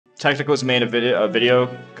Technicals made a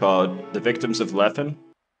video called "The Victims of Leffen."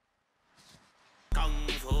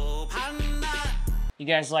 You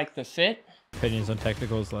guys like the fit? Opinions on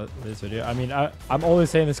Technicals this video. I mean, I'm only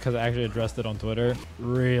saying this because I actually addressed it on Twitter.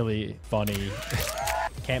 Really funny.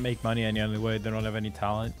 Can't make money any other way. They don't have any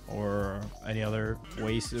talent or any other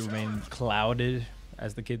ways to remain clouded,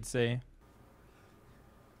 as the kids say.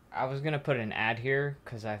 I was gonna put an ad here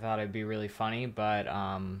because I thought it'd be really funny, but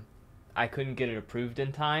I couldn't get it approved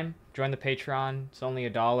in time. Join the Patreon. It's only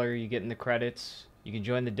 $1. You get in the credits. You can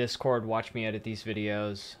join the Discord, watch me edit these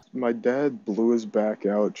videos. My dad blew his back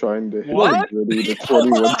out trying to hit What? a gritty to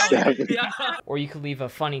 21 Savage. Or you could leave a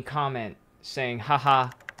funny comment saying, haha,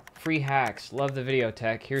 free hacks, love the video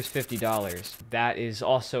tech, here's $50. That is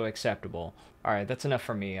also acceptable. Alright, that's enough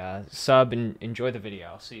for me. Sub and enjoy the video.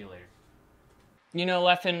 I'll see you later. You know,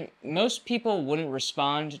 Leffen, most people wouldn't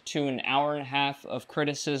respond to an hour-and-a-half of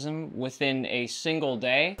criticism within a single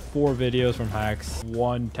day. 4 videos from hacks,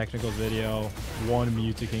 1 technical video, 1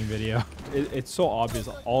 Music King video. It's so obvious.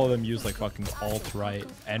 All of them use like fucking alt-right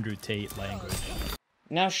Andrew Tate language.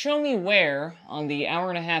 Now show me where, on the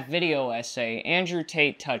hour-and-a-half video essay, Andrew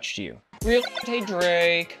Tate touched you. Real Tate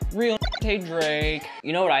Drake, real Tate Drake.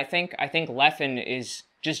 You know what I think? I think Leffen is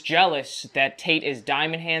just jealous that Tate is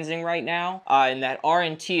diamond handsing right now, and that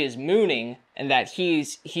RNT is mooning, and that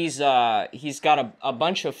he's got a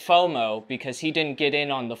bunch of FOMO because he didn't get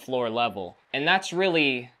in on the floor level. And that's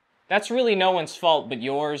really no one's fault but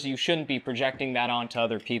yours. You shouldn't be projecting that onto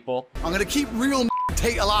other people. I'm gonna keep real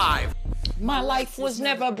Tate alive. My life was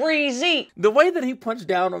never breezy. The way that he punched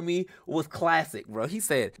down on me was classic, bro. He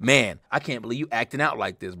said, man, I can't believe you acting out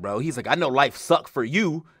like this, bro. He's like, I know life sucked for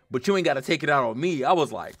you, but you ain't got to take it out on me. I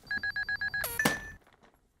was like...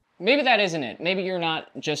 Maybe that isn't it. Maybe you're not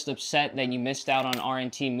just upset that you missed out on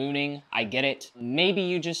RNT mooning. I get it. Maybe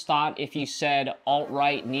you just thought if you said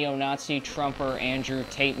alt-right, neo-Nazi, Trumper, Andrew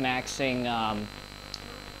Tate maxing,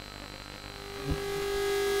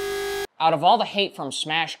 out of all the hate from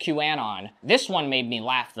Smash QAnon, this one made me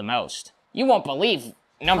laugh the most. You won't believe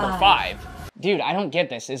number 5. Dude, I don't get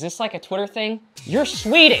this. Is this like a Twitter thing? You're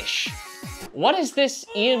Swedish! What is this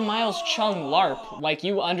Ian Miles Chung LARP like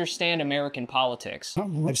you understand American politics?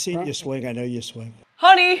 I've seen you swing, I know you swing.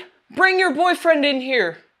 Honey, bring your boyfriend in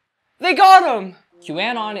here. They got him!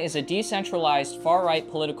 QAnon is a decentralized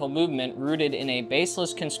far-right political movement rooted in a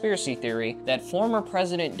baseless conspiracy theory that former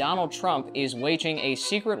President Donald Trump is waging a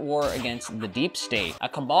secret war against the deep state, a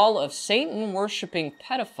cabal of Satan-worshipping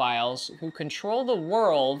pedophiles who control the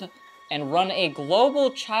world and run a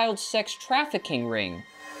global child sex trafficking ring.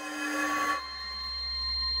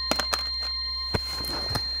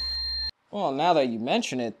 Well, now that you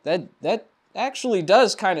mention it, that actually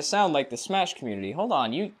does kind of sound like the Smash community. Hold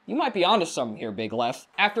on, you might be onto something here, Big Leff.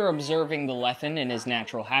 After observing the Leffen in his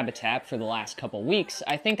natural habitat for the last couple weeks,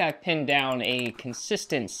 I think I've pinned down a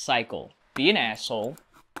consistent cycle. Be an asshole,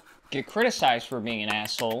 get criticized for being an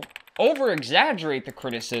asshole, over-exaggerate the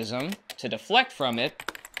criticism to deflect from it,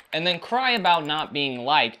 and then cry about not being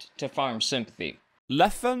liked to farm sympathy.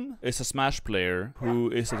 Leffen is a Smash player who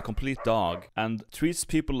is a complete dog and treats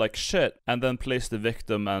people like shit and then plays the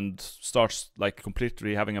victim and starts like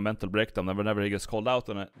completely having a mental breakdown whenever he gets called out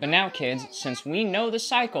on it. But now kids, since we know the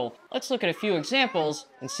cycle, let's look at a few examples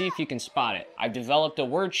and see if you can spot it. I've developed a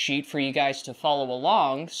word sheet for you guys to follow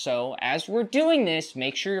along, so as we're doing this,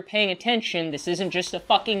 make sure you're paying attention. This isn't just a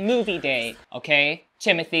fucking movie day, okay?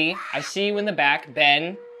 Timothy, I see you in the back.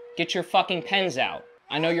 Ben, get your fucking pens out.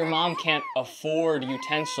 I know your mom can't afford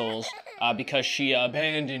utensils because she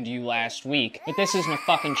abandoned you last week, but this isn't a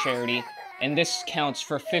fucking charity, and this counts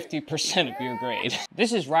for 50% of your grade.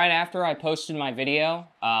 This is right after I posted my video.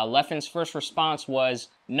 Leffen's first response was,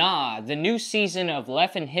 nah, the new season of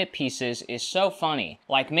Leffen Hit Pieces is so funny.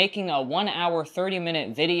 Like making a 1 hour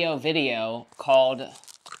 30-minute video called,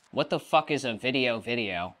 what the fuck is a video?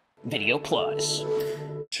 Video Plus.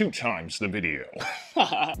 2 times the video.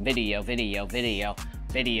 Video,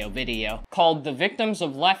 called The Victims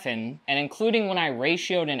of Leffen, and including when I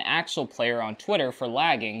ratioed an Axel player on Twitter for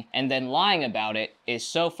lagging and then lying about it is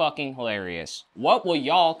so fucking hilarious. What will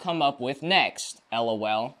y'all come up with next?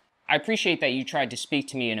 LOL. I appreciate that you tried to speak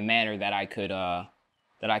to me in a manner that I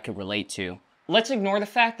could relate to. Let's ignore the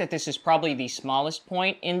fact that this is probably the smallest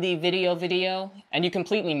point in the video, and you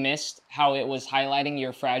completely missed how it was highlighting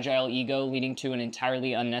your fragile ego, leading to an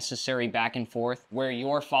entirely unnecessary back and forth, where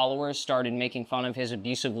your followers started making fun of his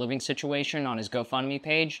abusive living situation on his GoFundMe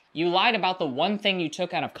page. You lied about the one thing you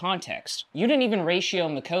took out of context. You didn't even ratio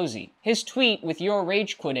Mikosi. His tweet with your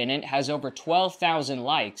rage quit in it has over 12,000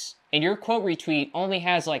 likes, and your quote retweet only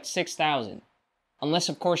has like 6,000. Unless,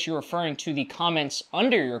 of course, you're referring to the comments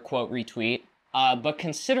under your quote retweet. But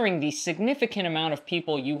considering the significant amount of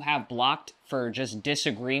people you have blocked for just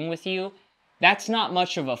disagreeing with you, that's not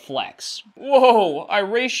much of a flex. Whoa, I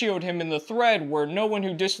ratioed him in the thread where no one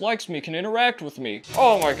who dislikes me can interact with me.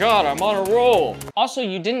 Oh my god, I'm on a roll. Also,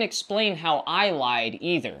 you didn't explain how I lied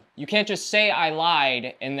either. You can't just say I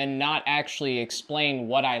lied and then not actually explain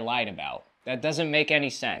what I lied about. That doesn't make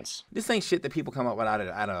any sense. This ain't shit that people come up with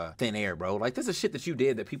out of thin air, bro. Like, this is shit that you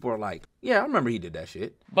did that people are like, yeah, I remember he did that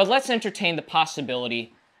shit. But let's entertain the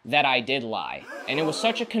possibility that I did lie. And it was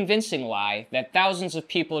such a convincing lie that thousands of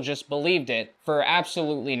people just believed it for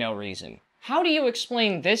absolutely no reason. How do you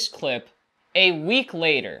explain this clip a week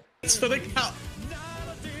later? So they count.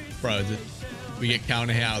 Bro, we get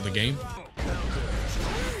counted out of the game.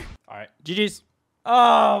 Alright, GG's.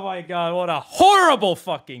 Oh my god, what a horrible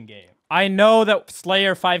fucking game. I know that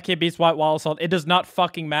Slayer 5k beats White Wall Assault. It does not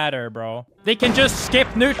fucking matter, bro. They can just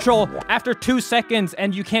skip neutral after 2 seconds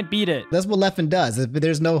and you can't beat it. That's what Leffen does. If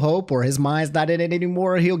there's no hope or his mind's not in it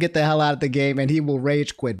anymore, he'll get the hell out of the game and he will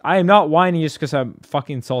rage quit. I am not whining just because I'm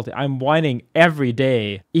fucking salty. I'm whining every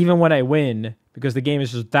day, even when I win, because the game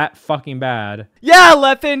is just that fucking bad. Yeah,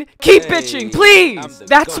 Leffen, keep bitching, please!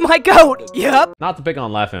 That's my goat! Yep! Not to pick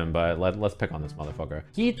on Leffen, but let's pick on this motherfucker.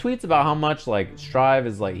 He tweets about how much, like, Strive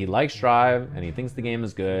is, like, he likes Strive, and he thinks the game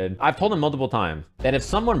is good. I've told him multiple times that if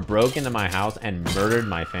someone broke into my house and murdered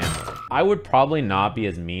my family, I would probably not be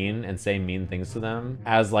as mean and say mean things to them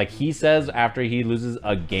as, like, he says after he loses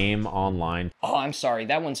a game online. Oh, I'm sorry,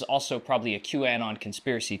 that one's also probably a QAnon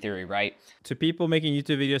conspiracy theory, right? To people making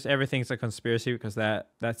YouTube videos, everything's a conspiracy because that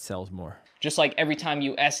sells more. Just like every time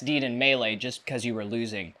you SD'd in Melee just because you were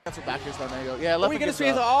losing. That's what backers on there. Yeah, Leffen gets the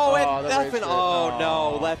Leffen. Oh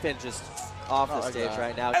no, Leffen just off the stage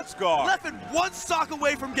right now. Let's go. Leffen one stock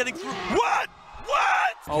away from getting through. What?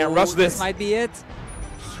 Can't rush this. Might be it.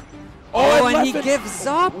 Oh, and he gives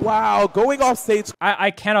up. Wow, going off stage.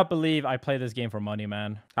 I cannot believe I play this game for money,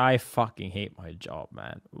 man. I fucking hate my job,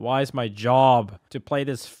 man. Why is my job to play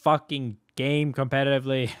this fucking game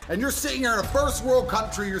competitively? And you're sitting here in a first world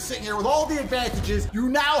country, you're sitting here with all the advantages, you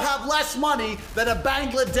now have less money than a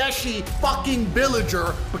Bangladeshi fucking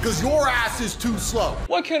villager because your ass is too slow.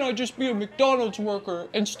 Why can't I just be a McDonald's worker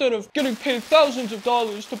instead of getting paid thousands of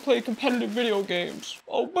dollars to play competitive video games?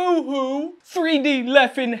 Oh, boo-hoo. 3D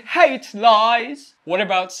Leffen hates lies. What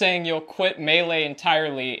about saying you'll quit Melee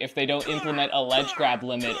entirely if they don't implement a ledge grab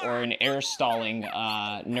limit or an air stalling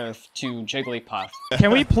nerf to Jigglypuff?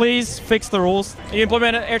 Can we please fix the rules? You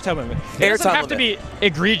implement an airtime limit. It doesn't have to be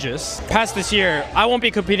egregious. Past this year, I won't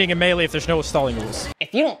be competing in Melee if there's no stalling rules.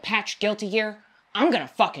 If you don't patch Guilty Gear, I'm gonna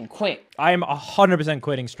fucking quit. I am 100%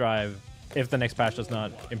 quitting Strive if the next patch does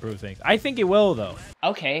not improve things. I think it will, though.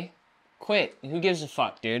 Okay. Quit. Who gives a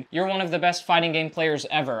fuck, dude? You're one of the best fighting game players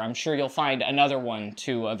ever. I'm sure you'll find another one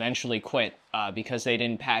to eventually quit because they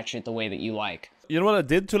didn't patch it the way that you like. You know what I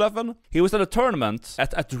did to Leffen? He was at a tournament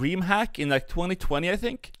at DreamHack in like 2020, I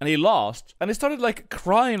think, and he lost. And he started like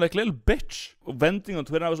crying like a little bitch, venting on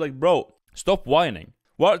Twitter. I was like, bro, stop whining.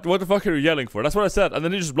 What the fuck are you yelling for? That's what I said, and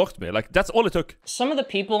then he just blocked me. Like, that's all it took. Some of the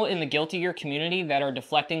people in the Guilty Gear community that are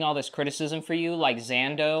deflecting all this criticism for you, like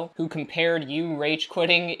Zando, who compared you rage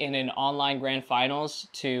quitting in an online grand finals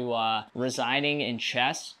to resigning in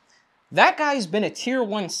chess. That guy's been a tier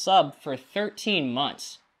 1 sub for 13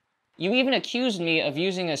 months. You even accused me of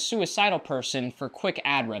using a suicidal person for quick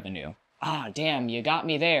ad revenue. Ah, damn, you got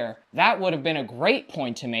me there. That would have been a great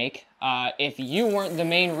point to make if you weren't the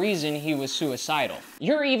main reason he was suicidal.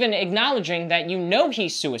 You're even acknowledging that you know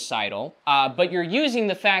he's suicidal, but you're using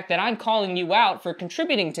the fact that I'm calling you out for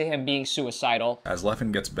contributing to him being suicidal. As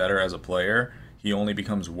Leffen gets better as a player, he only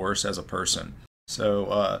becomes worse as a person.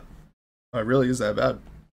 So, it really is that bad.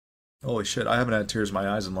 Holy shit, I haven't had tears in my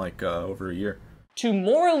eyes in like over a year. To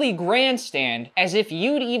morally grandstand as if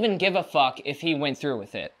you'd even give a fuck if he went through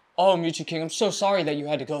with it. Oh, Mewtwo King, I'm so sorry that you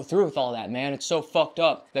had to go through with all that, man. It's so fucked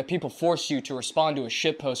up that people force you to respond to a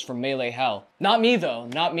shitpost from Melee Hell. Not me, though.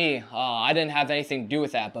 Not me. I didn't have anything to do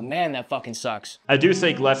with that, but man, that fucking sucks. I do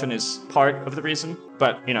think Leffen is part of the reason,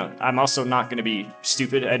 but, you know, I'm also not going to be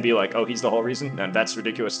stupid and be like, oh, he's the whole reason, and that's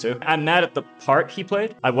ridiculous too. I'm mad at the part he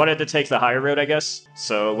played. I wanted to take the higher road, I guess.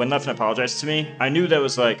 So when Leffen apologized to me, I knew that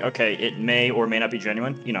was like, okay, it may or may not be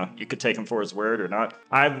genuine. You know, you could take him for his word or not.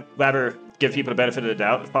 I'd rather give people the benefit of the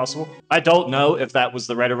doubt if possible. I don't know if that was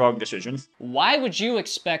the right or wrong decision. Why would you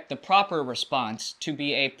expect the proper response to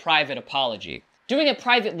be a private apology? Doing it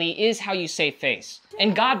privately is how you save face.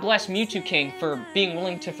 And God bless Mewtwo King for being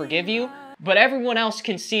willing to forgive you, but everyone else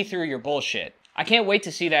can see through your bullshit. I can't wait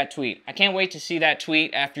to see that tweet. I can't wait to see that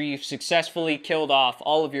tweet after you've successfully killed off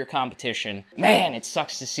all of your competition. Man, it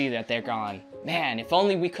sucks to see that they're gone. Man, if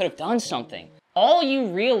only we could have done something. All you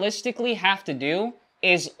realistically have to do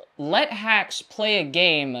is let hacks play a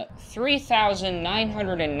game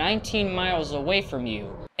 3,919 miles away from you,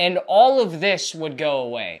 and all of this would go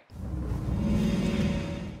away.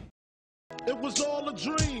 It was all a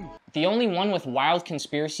dream. The only one with wild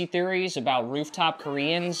conspiracy theories about rooftop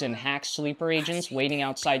Koreans and hack sleeper agents waiting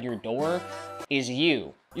outside your door is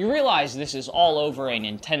you. You realize this is all over a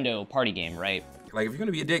Nintendo party game, right? Like, if you're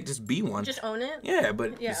gonna be a dick, just be one. Just own it? Yeah,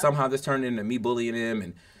 but somehow this turned into me bullying him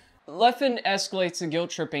and... Leffen escalates the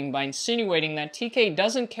guilt tripping by insinuating that TK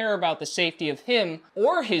doesn't care about the safety of him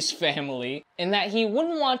or his family, and that he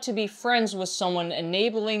wouldn't want to be friends with someone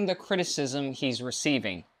enabling the criticism he's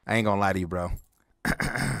receiving. I ain't gonna lie to you, bro.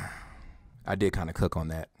 I did kind of cook on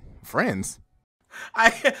that. Friends? I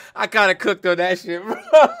kind of cooked on that shit, bro.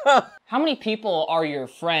 How many people are your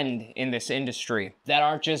friend in this industry that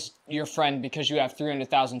aren't just your friend because you have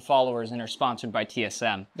 300,000 followers and are sponsored by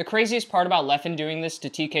TSM? The craziest part about Leffen doing this to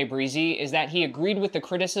TK Breezy is that he agreed with the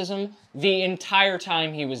criticism the entire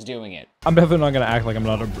time he was doing it. I'm definitely not going to act like I'm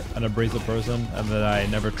not an abrasive person and that I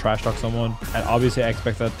never trash talk someone. And obviously I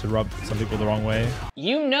expect that to rub some people the wrong way.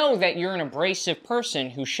 You know that you're an abrasive person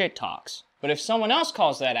who shit talks. But if someone else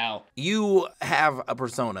calls that out... You have a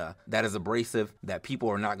persona that is abrasive, that people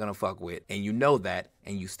are not gonna fuck with, and you know that,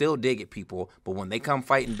 and you still dig at people, but when they come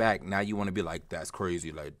fighting back, now you wanna be like, that's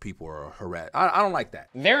crazy, like, people are harassed. I don't like that.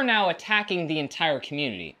 They're now attacking the entire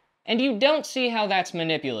community. And you don't see how that's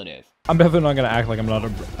manipulative. I'm definitely not going to act like I'm not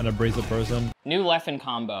an abrasive person. New Leffen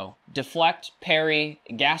combo. Deflect, parry,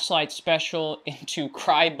 gaslight special into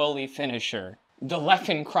cry bully finisher. The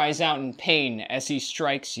Leffen cries out in pain as he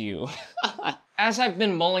strikes you. As I've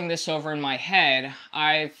been mulling this over in my head,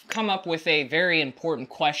 I've come up with a very important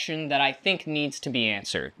question that I think needs to be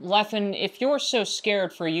answered. Leffen, if you're so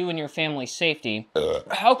scared for you and your family's safety,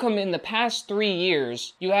 how come in the past 3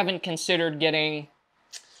 years you haven't considered getting,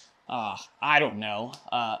 I don't know,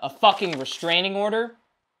 a fucking restraining order?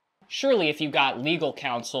 Surely if you got legal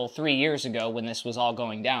counsel 3 years ago when this was all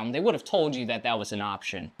going down, they would have told you that that was an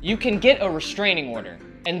option. You can get a restraining order,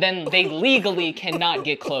 and then they legally cannot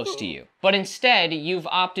get close to you. But instead, you've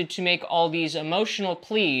opted to make all these emotional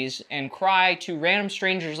pleas and cry to random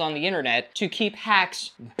strangers on the internet to keep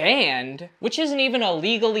hacks banned, which isn't even a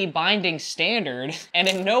legally binding standard, and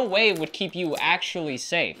in no way would keep you actually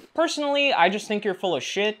safe. Personally, I just think you're full of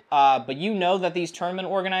shit, but you know that these tournament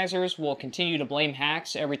organizers will continue to blame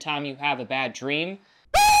hacks every time you have a bad dream.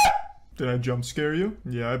 Did I jump scare you?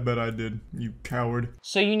 Yeah, I bet I did, you coward.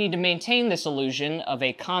 So you need to maintain this illusion of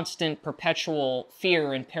a constant, perpetual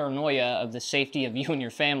fear and paranoia of the safety of you and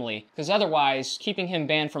your family, because otherwise, keeping him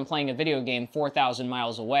banned from playing a video game 4,000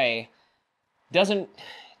 miles away doesn't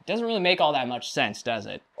really make all that much sense, does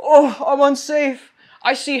it? Oh, I'm unsafe.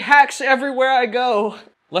 I see hacks everywhere I go.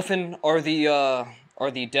 Leffen, are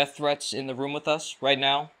the death threats in the room with us right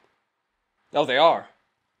now? Oh, they are.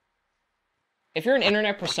 If you're an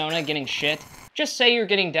internet persona getting shit, just say you're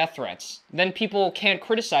getting death threats. Then people can't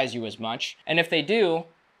criticize you as much, and if they do,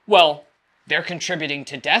 well, they're contributing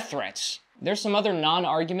to death threats. There's some other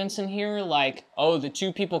non-arguments in here, like, oh, the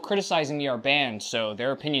 2 people criticizing me are banned, so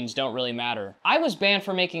their opinions don't really matter. I was banned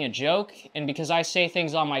for making a joke, and because I say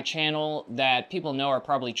things on my channel that people know are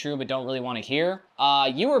probably true but don't really want to hear.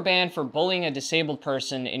 You were banned for bullying a disabled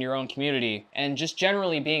person in your own community, and just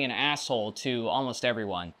generally being an asshole to almost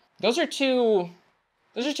everyone. Those are two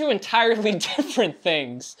entirely different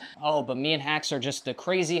things. Oh, but me and Hacks are just the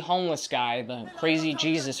crazy homeless guy, the crazy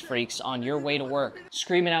Jesus freaks on your way to work,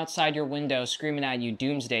 screaming outside your window, screaming at you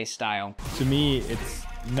doomsday style. To me, it's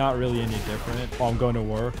not really any different. Well, I'm going to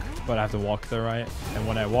work, but I have to walk there, right? And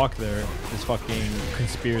when I walk there, there's fucking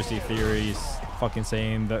conspiracy theories, fucking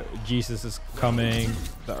saying that Jesus is coming,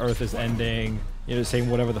 the earth is ending, you know, saying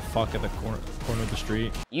whatever the fuck at the corner of the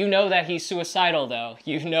street. You know that he's suicidal, though.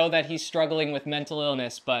 You know that he's struggling with mental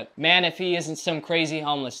illness, but man, if he isn't some crazy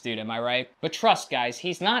homeless dude, am I right? But trust, guys,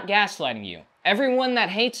 he's not gaslighting you. Everyone that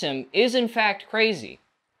hates him is, in fact, crazy.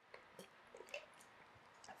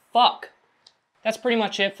 Fuck. That's pretty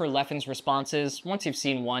much it for Leffen's responses. Once you've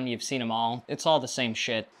seen one, you've seen them all. It's all the same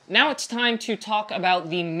shit. Now it's time to talk about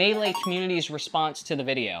the Melee community's response to the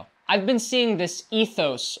video. I've been seeing this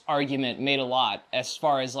ethos argument made a lot, as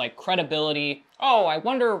far as like credibility. Oh, I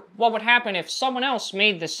wonder what would happen if someone else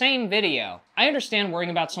made the same video. I understand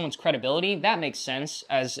worrying about someone's credibility, that makes sense,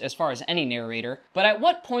 as far as any narrator. But at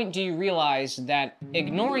what point do you realize that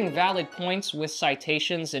ignoring valid points with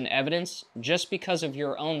citations and evidence just because of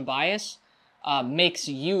your own bias makes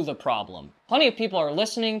you the problem? Plenty of people are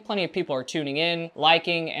listening, plenty of people are tuning in,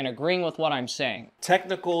 liking, and agreeing with what I'm saying.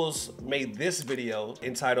 Technicals made this video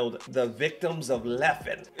entitled The Victims of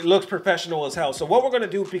Leffen. It looks professional as hell. So what we're gonna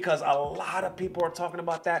do, because a lot of people are talking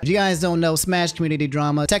about that. If you guys don't know Smash community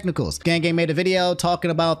drama, Technicals. Gang Gang made a video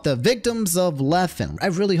talking about the victims of Leffen. I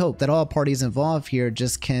really hope that all parties involved here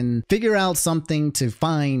just can figure out something to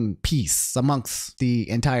find peace amongst the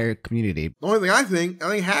entire community. The only thing I think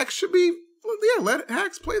hacks should be, yeah, let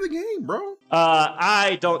hacks play the game, bro.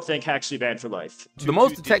 I don't think hacks should be banned for life. The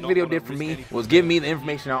most the tech video did for me was give me the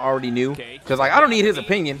information I already knew. Because like, I don't need his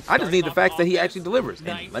opinion. I just need the facts that he actually delivers.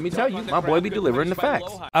 And let me tell you, my boy be delivering the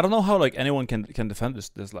facts. I don't know how like anyone can defend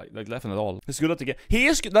this like Leffen at all. He's good at the game. He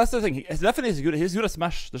is good. That's the thing. Leffen is good. He's good at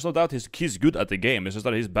Smash. There's no doubt he's good at the game. It's just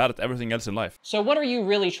that he's bad at everything else in life. So what are you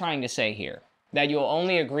really trying to say here? That you'll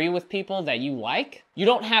only agree with people that you like? You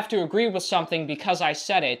don't have to agree with something because I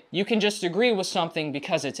said it. You can just agree with something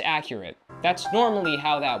because it's accurate. That's normally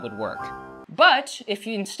how that would work. But if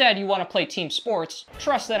instead you want to play team sports,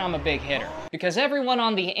 trust that I'm a big hitter. Because everyone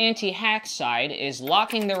on the anti-hack side is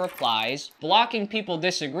locking their replies, blocking people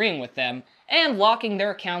disagreeing with them, and locking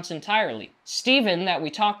their accounts entirely. Steven, that we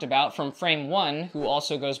talked about from Frame 1, who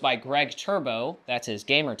also goes by Greg Turbo, that's his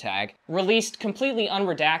gamer tag, released completely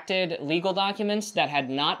unredacted legal documents that had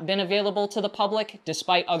not been available to the public,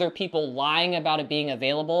 despite other people lying about it being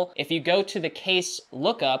available. If you go to the case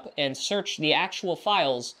lookup and search the actual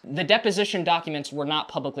files, the deposition documents were not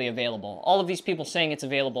publicly available. All of these people saying it's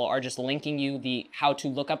available are just linking you the how to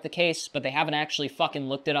look up the case, but they haven't actually fucking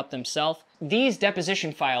looked it up themselves. These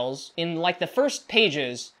deposition files, in like the first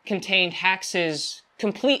pages, contained Hax's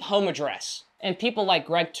complete home address. And people like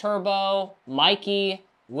Greg Turbo, Mikey,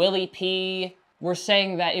 Willie P were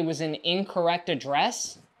saying that it was an incorrect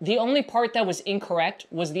address. The only part that was incorrect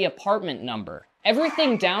was the apartment number.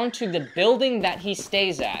 Everything down to the building that he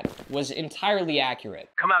stays at was entirely accurate.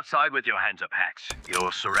 Come outside with your hands up, Hax.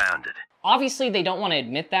 You're surrounded. Obviously, they don't want to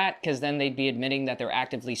admit that, because then they'd be admitting that they're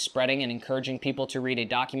actively spreading and encouraging people to read a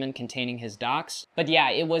document containing his docs. But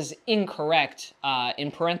yeah, it was incorrect,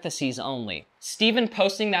 in parentheses only. Steven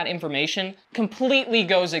posting that information completely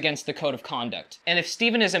goes against the code of conduct. And if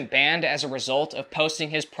Steven isn't banned as a result of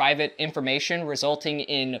posting his private information resulting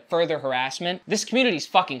in further harassment, this community's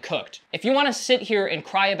fucking cooked. If you want to sit here and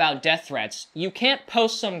cry about death threats, you can't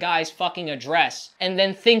post some guy's fucking address and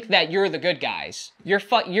then think that you're the good guys.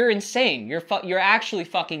 You're insane. You're actually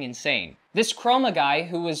fucking insane. This Chroma guy,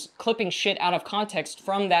 who was clipping shit out of context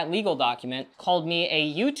from that legal document, called me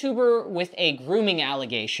a YouTuber with a grooming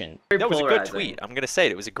allegation. That was a good tweet. I'm gonna say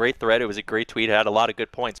it. It was a great thread. It was a great tweet. It had a lot of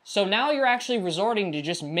good points. So now you're actually resorting to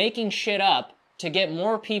just making shit up to get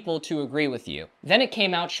more people to agree with you. Then it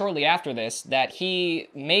came out shortly after this that he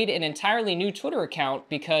made an entirely new Twitter account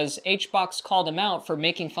because HBox called him out for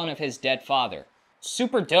making fun of his dead father.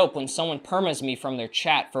 Super dope when someone permas me from their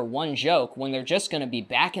chat for one joke when they're just gonna be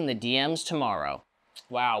back in the DMs tomorrow.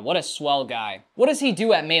 Wow, what a swell guy. What does he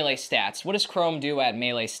do at Melee Stats? What does Chrome do at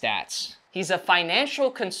Melee Stats? He's a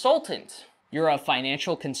financial consultant. You're a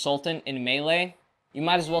financial consultant in Melee? You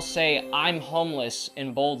might as well say, I'm homeless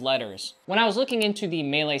in bold letters. When I was looking into the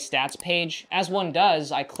Melee Stats page, as one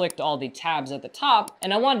does, I clicked all the tabs at the top,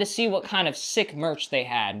 and I wanted to see what kind of sick merch they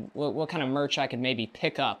had, what kind of merch I could maybe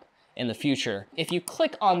pick up in the future. If you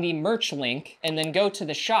click on the merch link and then go to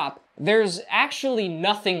the shop, there's actually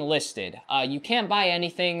nothing listed. You can't buy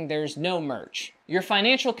anything, there's no merch. Your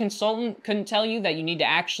financial consultant couldn't tell you that you need to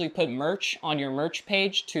actually put merch on your merch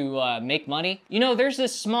page to make money. You know, there's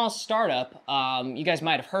this small startup, you guys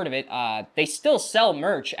might have heard of it. They still sell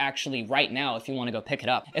merch actually right now if you want to go pick it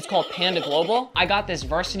up. It's called Panda Global. I got this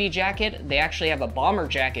varsity jacket. They actually have a bomber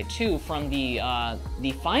jacket too from the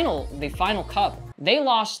final cup. They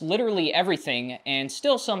lost literally everything and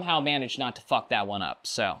still somehow managed not to fuck that one up,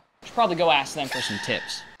 so should probably go ask them for some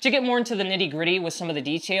tips. To get more into the nitty-gritty with some of the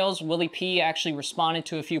details, Willie P actually responded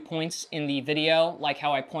to a few points in the video, like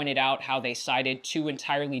how I pointed out how they cited two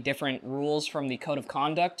entirely different rules from the Code of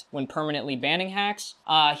Conduct when permanently banning hacks.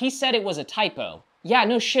 He said it was a typo. Yeah,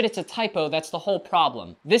 no shit, it's a typo, that's the whole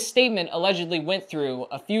problem. This statement allegedly went through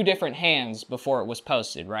a few different hands before it was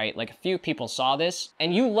posted, right? Like a few people saw this,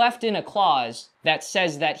 and you left in a clause that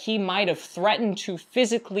says that he might have threatened to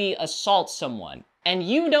physically assault someone. And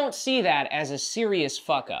you don't see that as a serious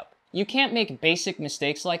fuck up. You can't make basic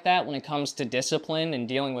mistakes like that when it comes to discipline and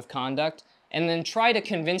dealing with conduct, and then try to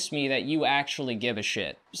convince me that you actually give a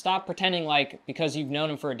shit. Stop pretending like, because you've known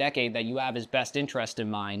him for a decade, that you have his best interest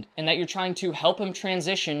in mind, and that you're trying to help him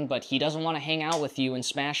transition, but he doesn't want to hang out with you in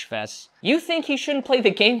Smash Fest. You think he shouldn't play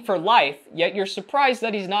the game for life, yet you're surprised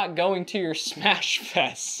that he's not going to your Smash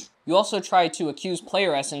Fest. You also tried to accuse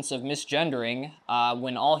Player Essence of misgendering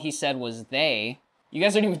when all he said was they. You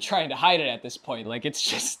guys aren't even trying to hide it at this point. Like, it's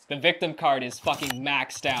just, the victim card is fucking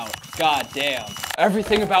maxed out. God damn.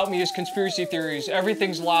 Everything about me is conspiracy theories.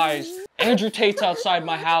 Everything's lies. Andrew Tate's outside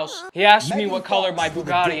my house. He asked me what color my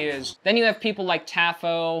Bugatti is. Then you have people like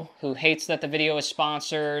Tafo, who hates that the video is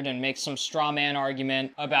sponsored and makes some straw man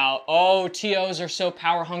argument about, oh, TOs are so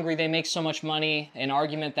power hungry, they make so much money. An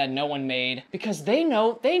argument that no one made. Because they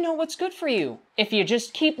know what's good for you. If you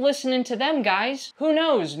just keep listening to them, guys, who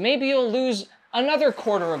knows? Maybe you'll lose another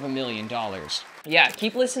 $250,000. Yeah,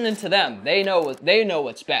 keep listening to them. They know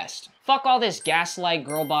what's best. Fuck all this gaslight,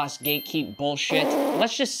 girl boss, gatekeep bullshit.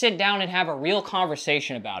 Let's just sit down and have a real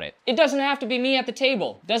conversation about it. It doesn't have to be me at the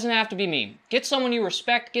table. It doesn't have to be me. Get someone you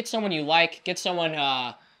respect, get someone you like, get someone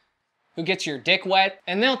who gets your dick wet,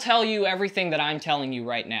 and they'll tell you everything that I'm telling you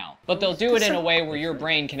right now. But they'll do it in a way where your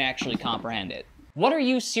brain can actually comprehend it. What are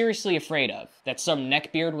you seriously afraid of? That some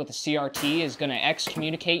neckbeard with a CRT is gonna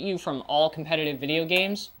excommunicate you from all competitive video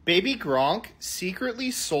games? Baby Gronk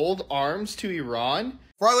secretly sold arms to Iran?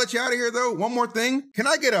 Before I let you out of here, though, one more thing. Can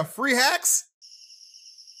I get a free hacks?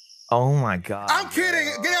 Oh my God. I'm kidding.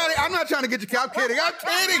 Get out of here. I'm not trying to get you. I'm kidding. I'm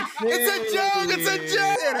kidding. It's a joke. It's a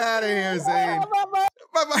joke. Get out of here, Zane.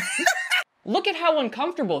 Bye-bye. Look at how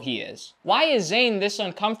uncomfortable he is. Why is Zane this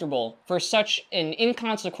uncomfortable for such an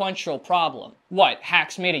inconsequential problem? What,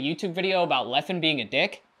 Hacks made a YouTube video about Leffen being a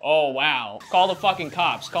dick? Oh wow. Call the fucking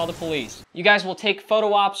cops, call the police. You guys will take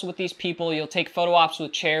photo ops with these people, you'll take photo ops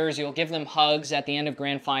with chairs, you'll give them hugs at the end of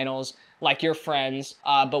grand finals, like your friends,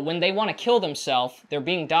 but when they want to kill themselves, they're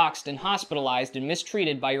being doxxed and hospitalized and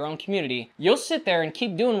mistreated by your own community, you'll sit there and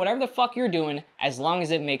keep doing whatever the fuck you're doing as long as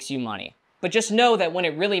it makes you money. But just know that when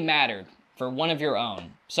it really mattered, for one of your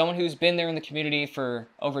own, someone who's been there in the community for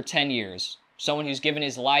over 10 years, someone who's given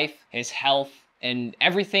his life, his health, and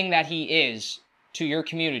everything that he is to your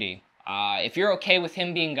community, if you're okay with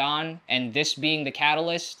him being gone and this being the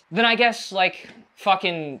catalyst, then I guess, like,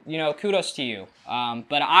 fucking, you know, kudos to you.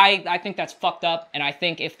 But I think that's fucked up, and I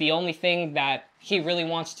think if the only thing that he really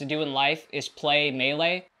wants to do in life is play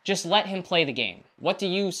Melee, just let him play the game. What do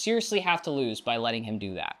you seriously have to lose by letting him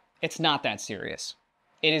do that? It's not that serious.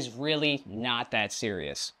 It is really not that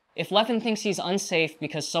serious. If Leffen thinks he's unsafe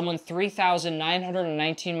because someone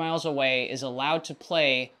 3,919 miles away is allowed to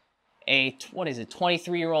play a,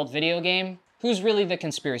 23-year-old video game, who's really the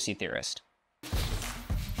conspiracy theorist?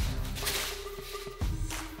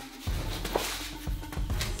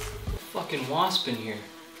 Fucking wasp in here.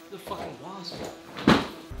 The fucking wasp.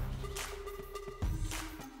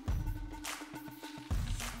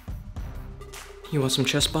 You want some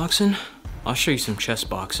chess boxing? I'll show you some chess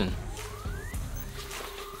boxing.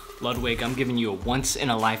 Ludwig, I'm giving you a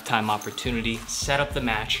once-in-a-lifetime opportunity. Set up the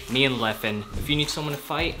match, me and Leffen. If you need someone to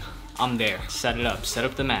fight, I'm there. Set it up, set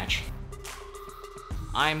up the match.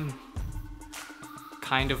 I'm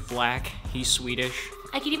kind of black, he's Swedish.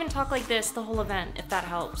 I could even talk like this the whole event, if that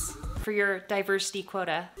helps, for your diversity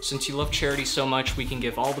quota. Since you love charity so much, we can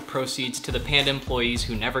give all the proceeds to the Panda employees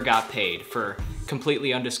who never got paid for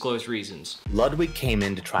completely undisclosed reasons. Ludwig came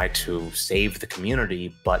in to try to save the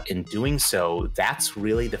community, but in doing so, that's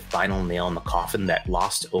really the final nail in the coffin that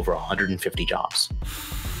lost over 150 jobs.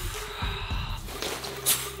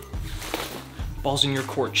 Ball's in your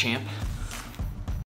court, champ.